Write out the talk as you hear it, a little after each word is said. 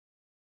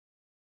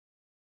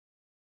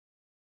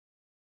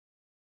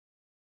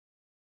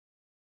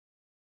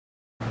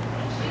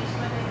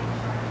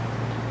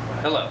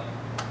Hello.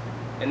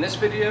 In this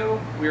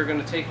video, we are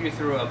going to take you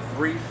through a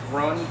brief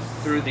run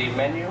through the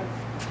menu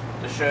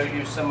to show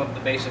you some of the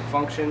basic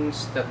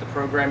functions that the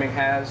programming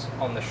has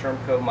on the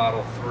SHERMCO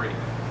Model 3.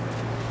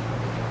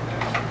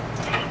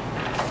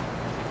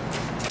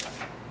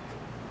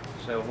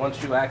 So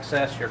once you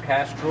access your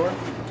cash drawer,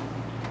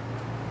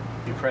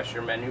 you press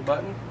your menu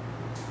button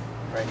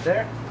right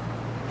there.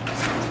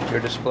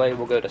 Your display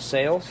will go to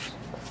sales.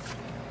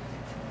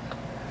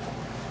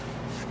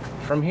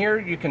 From here,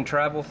 you can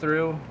travel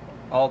through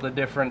all the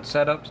different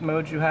setup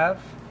modes you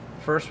have.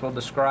 First, we'll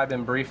describe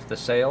in brief the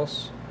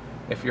sales.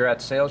 If you're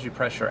at sales, you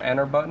press your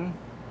enter button.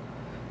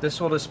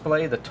 This will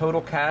display the total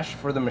cash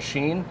for the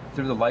machine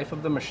through the life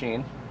of the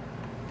machine.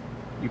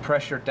 You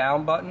press your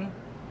down button.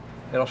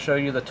 It'll show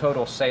you the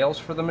total sales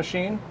for the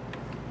machine.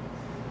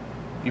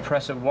 You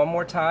press it one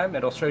more time,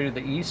 it'll show you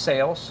the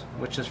e-sales,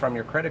 which is from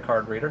your credit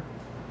card reader.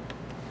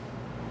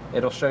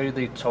 It'll show you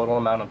the total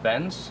amount of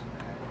vends,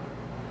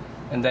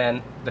 and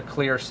then the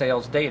clear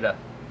sales data.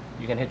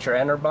 You can hit your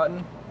enter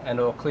button and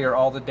it'll clear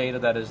all the data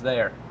that is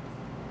there.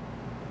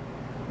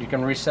 You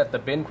can reset the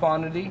bin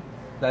quantity.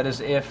 That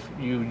is if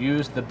you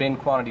use the bin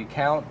quantity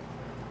count.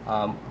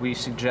 We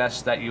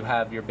suggest that you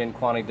have your bin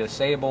quantity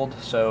disabled,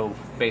 so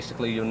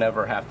basically you'll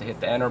never have to hit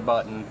the enter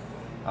button,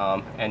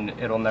 and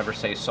it'll never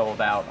say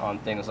sold out on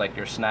things like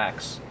your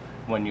snacks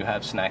when you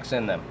have snacks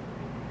in them.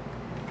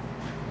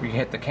 You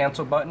hit the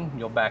cancel button,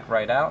 you'll back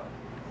right out.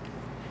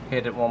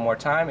 Hit it one more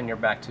time and you're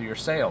back to your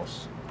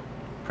sales.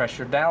 Press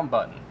your down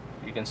button.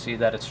 You can see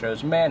that it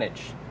shows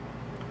manage.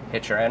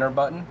 Hit your enter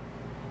button.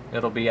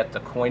 It'll be at the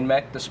coin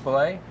mech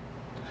display.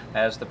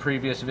 As the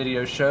previous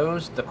video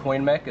shows, the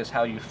coin mech is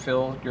how you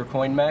fill your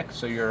coin mech,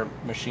 so your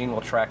machine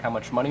will track how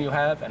much money you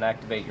have and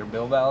activate your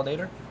bill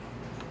validator.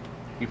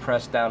 You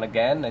press down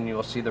again and you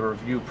will see the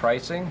review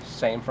pricing,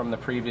 same from the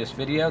previous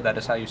video. That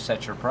is how you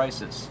set your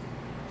prices.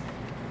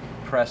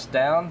 Press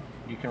down,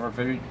 you can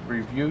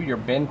review your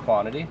bin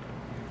quantity.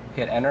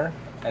 Hit enter,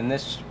 and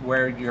this is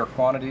where your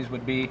quantities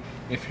would be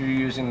if you're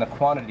using the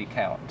quantity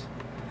count.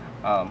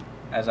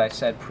 As I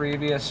said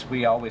previous,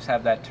 we always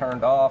have that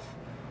turned off,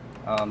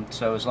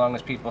 so as long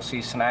as people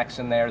see snacks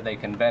in there, they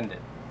can vend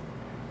it.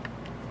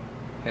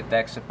 Hit the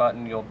exit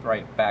button, you'll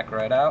back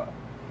right out.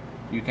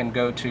 You can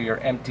go to your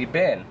empty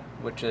bin,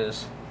 which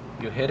is,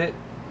 you hit it,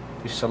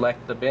 you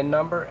select the bin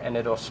number, and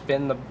it'll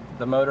spin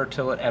the motor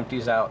till it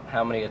empties out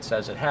how many it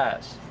says it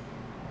has.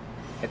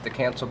 Hit the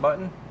cancel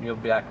button, you'll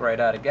be back right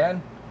out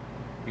again.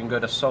 You can go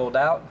to sold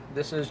out.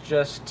 This is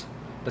just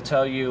to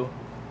tell you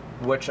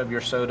which of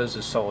your sodas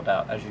is sold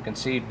out. As you can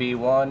see,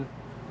 B1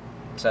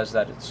 says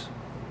that it's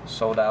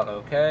sold out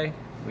okay.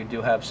 We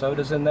do have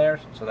sodas in there,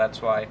 so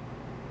that's why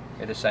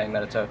it is saying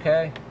that it's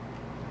okay.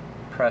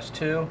 Press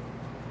 2.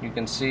 You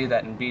can see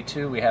that in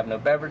B2 we have no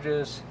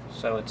beverages,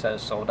 so it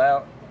says sold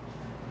out.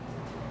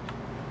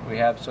 We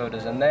have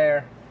sodas in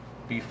there.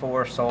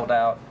 B4 sold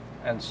out,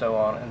 and so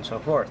on and so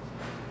forth.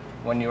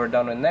 When you are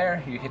done in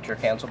there, you hit your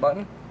cancel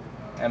button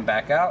and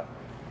back out.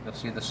 You'll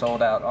see the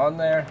sold out on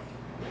there.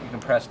 You can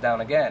press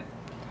down again.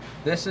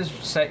 This is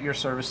set your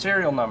service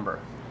serial number.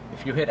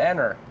 If you hit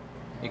enter,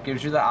 it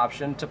gives you the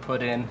option to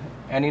put in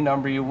any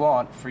number you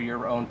want for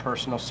your own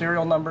personal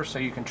serial number, so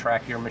you can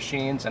track your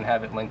machines and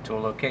have it linked to a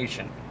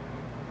location.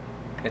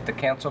 Hit the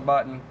cancel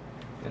button.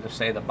 It'll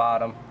say the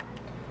bottom,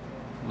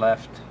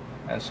 left,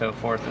 and so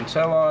forth and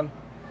so on,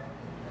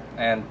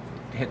 and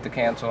hit the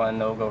cancel and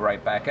it'll go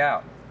right back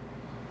out.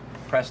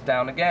 Press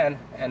down again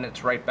and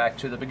it's right back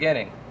to the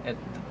beginning.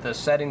 The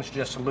settings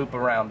just loop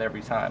around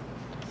every time.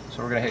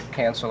 So we're going to hit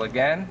cancel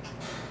again,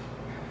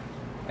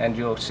 and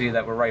you'll see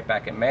that we're right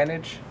back at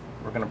manage.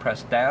 We're going to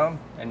press down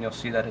and you'll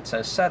see that it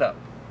says setup.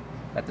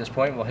 At this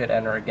point we'll hit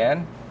enter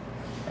again,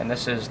 and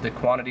this is the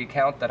quantity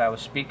count that I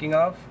was speaking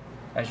of.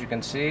 As you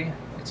can see,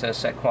 it says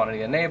set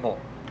quantity enable.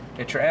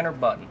 Hit your enter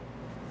button.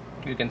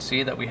 You can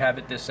see that we have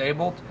it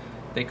disabled.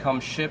 They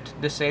come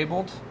shipped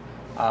disabled.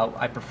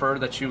 I prefer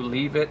that you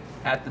leave it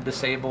at the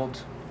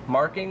disabled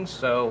markings,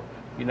 so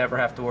you never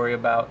have to worry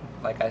about,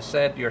 like I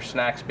said, your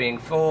snacks being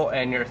full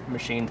and your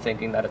machine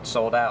thinking that it's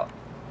sold out.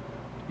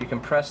 You can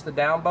press the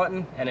down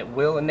button and it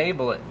will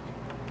enable it,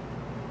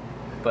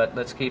 but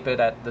let's keep it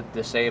at the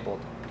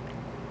disabled.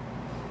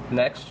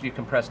 Next, you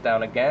can press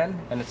down again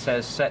and it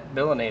says set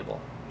bill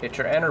enable. Hit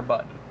your enter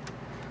button.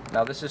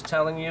 Now this is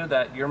telling you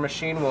that your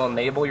machine will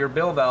enable your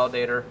bill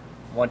validator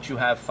once you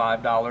have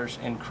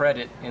 $5 in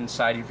credit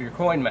inside of your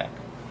coin mech.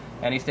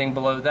 Anything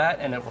below that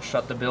and it will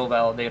shut the bill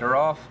validator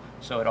off,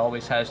 so it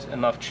always has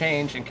enough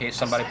change in case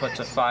somebody puts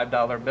a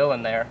 $5 bill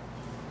in there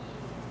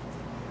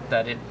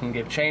that it can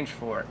give change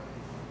for it.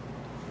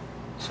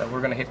 So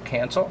we're going to hit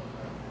cancel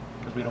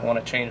because we don't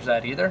want to change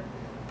that either.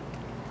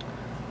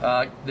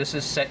 This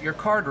is set your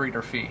card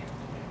reader fee.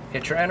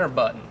 Hit your enter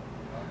button.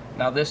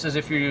 Now this is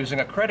if you're using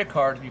a credit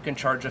card, you can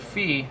charge a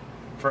fee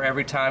for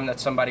every time that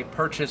somebody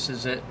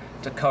purchases it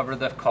to cover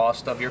the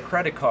cost of your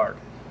credit card.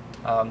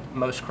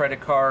 Most credit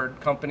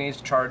card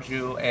companies charge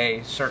you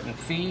a certain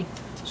fee,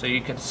 so you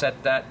can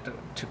set that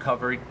to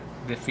cover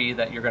the fee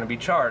that you're going to be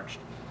charged.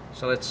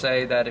 So let's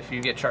say that if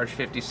you get charged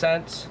 50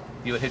 cents,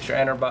 you would hit your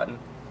enter button,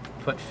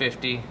 put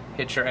 50,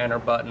 hit your enter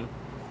button,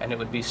 and it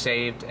would be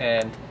saved,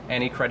 and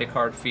any credit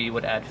card fee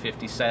would add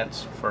 50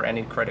 cents for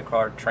any credit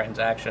card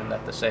transaction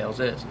that the sales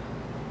is.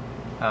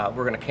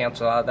 We're going to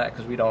cancel out of that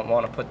because we don't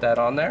want to put that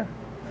on there.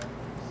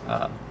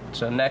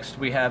 So next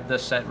we have the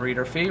set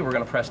reader fee. We're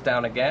going to press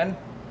down again.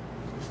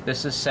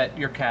 This is set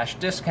your cash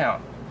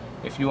discount.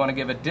 If you want to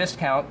give a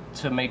discount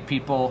to make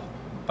people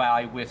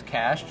buy with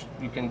cash,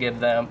 you can give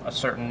them a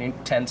certain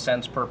 10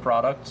 cents per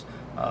product,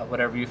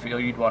 whatever you feel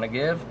you'd want to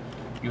give.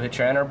 You hit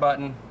your enter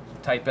button,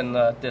 type in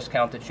the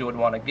discount that you would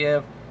want to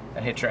give,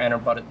 and hit your enter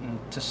button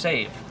to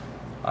save.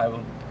 I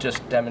will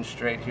just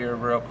demonstrate here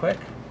real quick.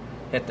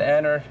 Hit the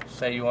enter,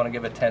 say you want to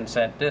give a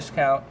 10-cent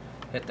discount,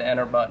 hit the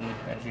enter button,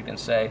 as you can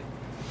say,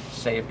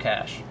 save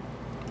cash.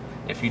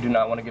 If you do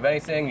not want to give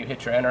anything, you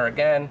hit your enter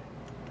again,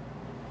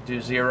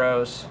 do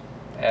zeros,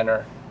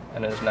 enter,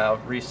 and it is now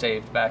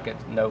resaved back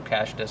at no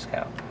cash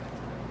discount.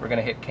 We're going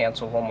to hit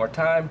cancel one more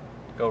time,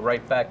 go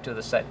right back to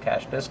the set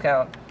cash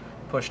discount,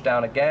 push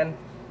down again,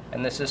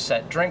 and this is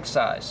set drink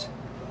size.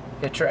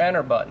 Hit your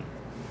enter button.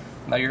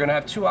 Now you're going to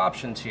have two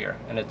options here,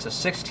 and it's a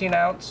 16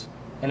 ounce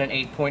and an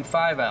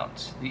 8.5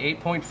 ounce. The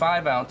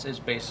 8.5 ounce is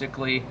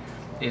basically,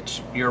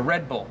 it's your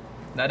Red Bull.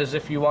 That is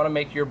if you want to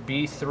make your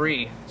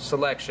B3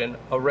 selection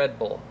a Red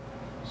Bull.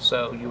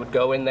 So you would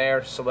go in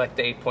there, select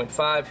the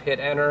 8.5, hit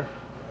enter,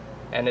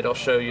 and it'll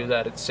show you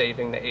that it's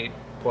saving the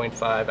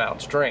 8.5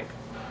 ounce drink.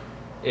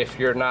 If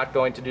you're not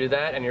going to do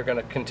that and you're going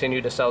to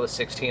continue to sell the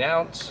 16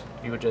 ounce,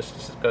 you would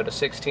just go to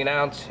 16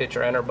 ounce, hit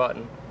your enter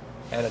button,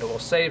 and it will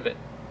save it.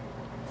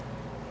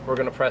 We're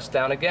going to press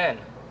down again.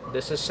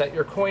 This is set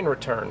your coin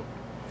return.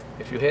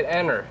 If you hit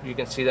enter, you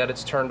can see that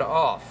it's turned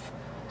off.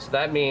 So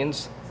that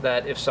means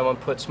that if someone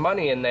puts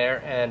money in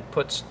there and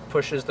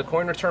pushes the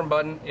coin return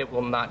button, it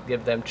will not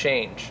give them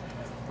change.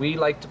 We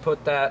like to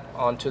put that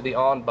onto the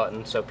on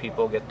button so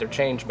people get their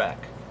change back.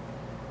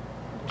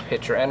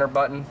 Hit your enter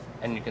button,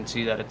 and you can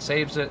see that it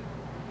saves it,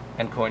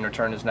 and coin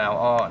return is now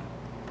on.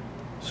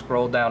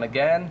 Scroll down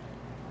again,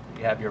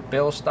 you have your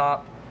bill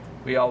stop.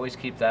 We always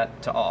keep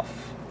that to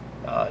off.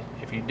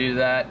 If you do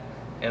that,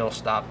 it'll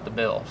stop the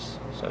bills,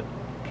 so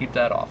keep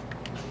that off.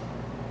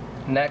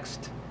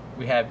 Next,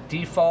 we have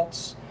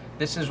defaults.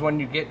 This is when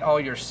you get all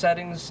your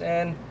settings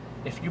in.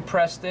 If you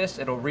press this,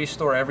 it'll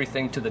restore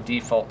everything to the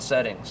default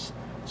settings.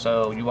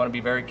 So you want to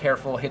be very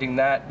careful hitting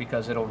that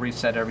because it'll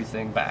reset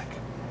everything back.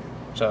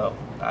 So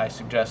I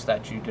suggest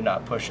that you do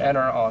not push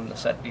enter on the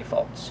set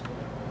defaults.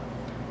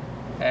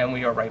 And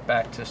we are right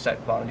back to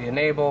set quantity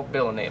enable,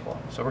 bill enable.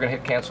 So we're going to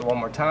hit cancel one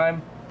more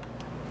time.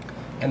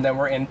 And then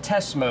we're in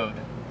test mode.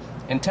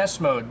 In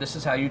test mode, this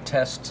is how you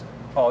test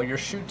all your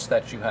chutes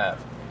that you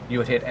have. You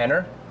would hit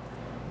enter.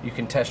 You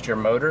can test your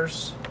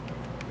motors,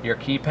 your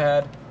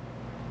keypad,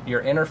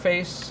 your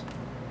interface,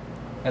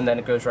 and then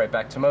it goes right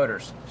back to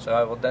motors. So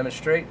I will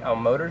demonstrate on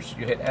motors.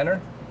 You hit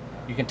enter.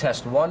 You can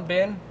test one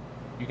bin.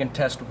 You can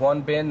test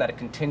one bin that it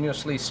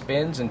continuously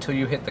spins until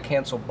you hit the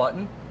cancel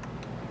button,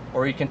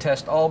 or you can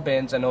test all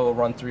bins and it will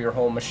run through your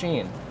whole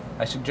machine.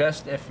 I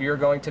suggest if you're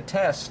going to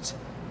test,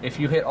 if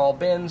you hit all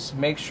bins,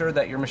 make sure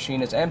that your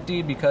machine is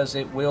empty because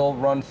it will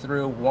run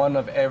through one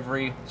of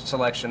every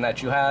selection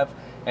that you have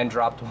and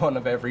drop one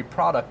of every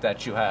product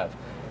that you have.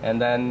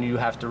 And then you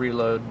have to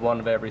reload one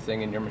of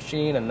everything in your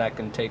machine, and that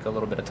can take a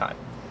little bit of time.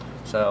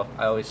 So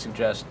I always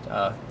suggest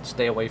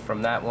stay away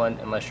from that one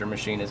unless your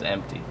machine is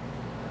empty.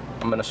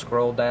 I'm going to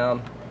scroll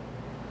down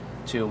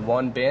to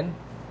one bin.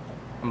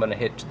 I'm going to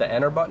hit the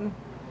enter button.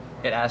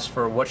 It asks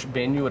for which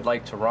bin you would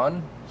like to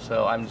run.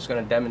 So I'm just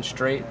going to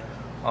demonstrate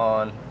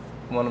on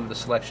one of the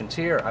selections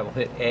here. I will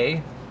hit A,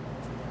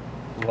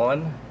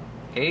 1,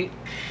 8.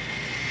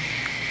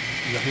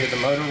 You'll hear the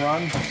motor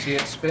run, see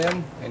it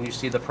spin, and you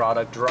see the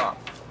product drop.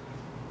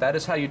 That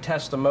is how you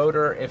test a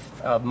motor.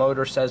 If a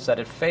motor says that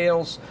it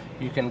fails,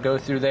 you can go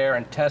through there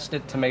and test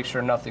it to make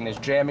sure nothing is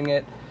jamming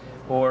it.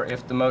 Or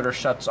if the motor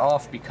shuts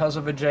off because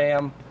of a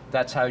jam,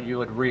 that's how you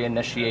would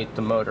reinitiate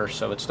the motor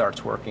so it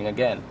starts working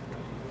again.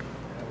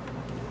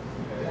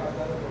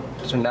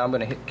 So now I'm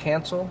going to hit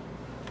cancel.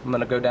 I'm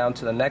going to go down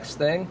to the next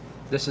thing.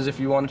 This is if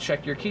you want to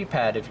check your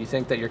keypad. If you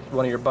think that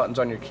one of your buttons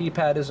on your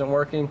keypad isn't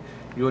working,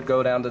 you would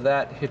go down to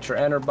that, hit your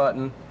enter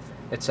button.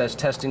 It says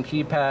testing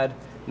keypad.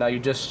 Now you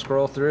just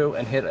scroll through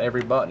and hit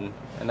every button.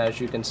 And as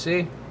you can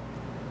see,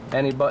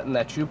 any button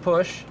that you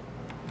push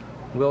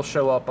will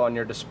show up on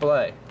your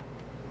display.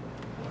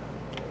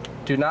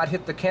 Do not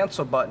hit the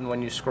cancel button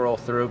when you scroll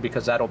through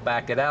because that'll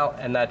back it out,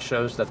 and that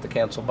shows that the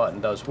cancel button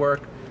does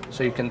work.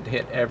 So you can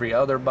hit every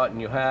other button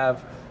you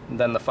have, and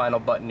then the final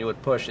button you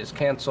would push is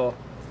cancel,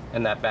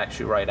 and that backs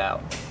you right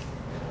out.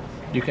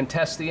 You can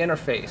test the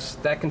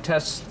interface. That can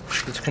test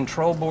the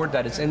control board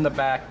that is in the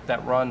back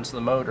that runs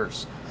the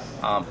motors.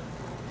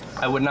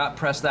 I would not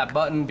press that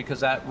button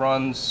because that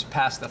runs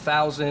past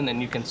 1,000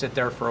 and you can sit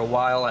there for a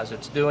while as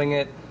it's doing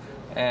it,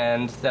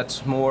 and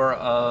that's more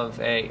of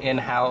a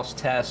in-house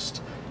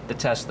test to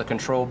test the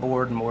control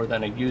board more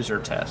than a user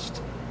test.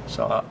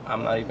 So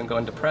I'm not even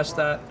going to press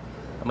that.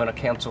 I'm going to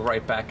cancel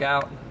right back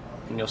out,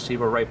 and you'll see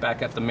we're right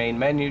back at the main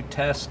menu,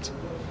 test.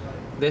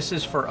 This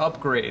is for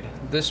upgrade.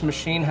 This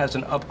machine has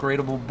an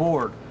upgradable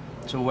board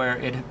to where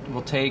it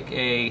will take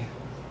a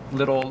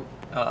little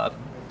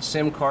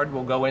SIM card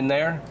will go in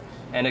there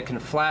and it can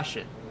flash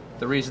it.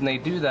 The reason they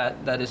do that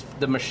is if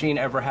the machine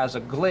ever has a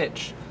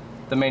glitch,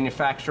 the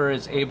manufacturer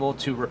is able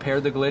to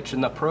repair the glitch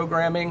in the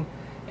programming,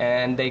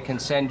 and they can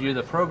send you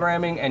the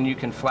programming and you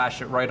can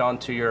flash it right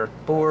onto your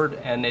board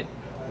and it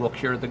will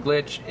cure the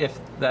glitch.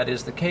 If that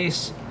is the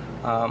case,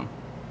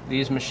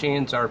 these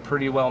machines are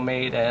pretty well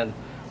made and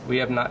we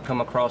have not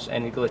come across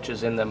any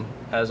glitches in them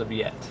as of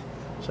yet.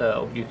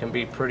 So you can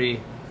be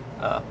pretty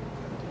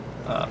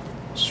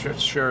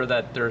sure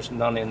that there's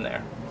none in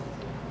there.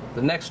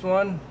 The next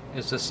one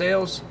is the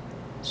sales.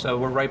 So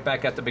we're right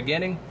back at the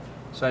beginning.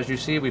 So as you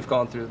see, we've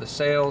gone through the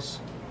sales,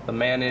 the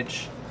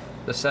manage,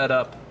 the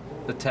setup,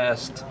 the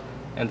test,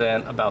 and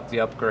then about the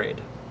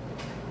upgrade.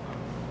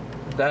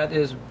 That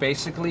is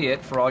basically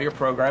it for all your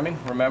programming.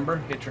 Remember,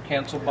 hit your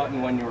cancel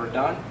button when you are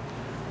done.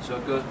 So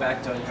it goes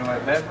back to enjoy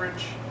a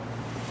beverage.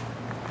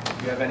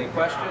 If you have any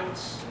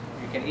questions,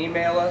 you can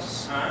email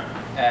us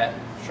at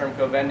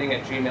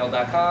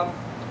SHERMCOVending@gmail.com,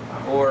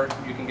 or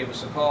you can give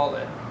us a call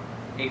at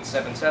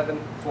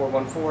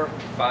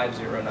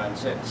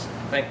 877-414-5096.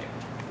 Thank you.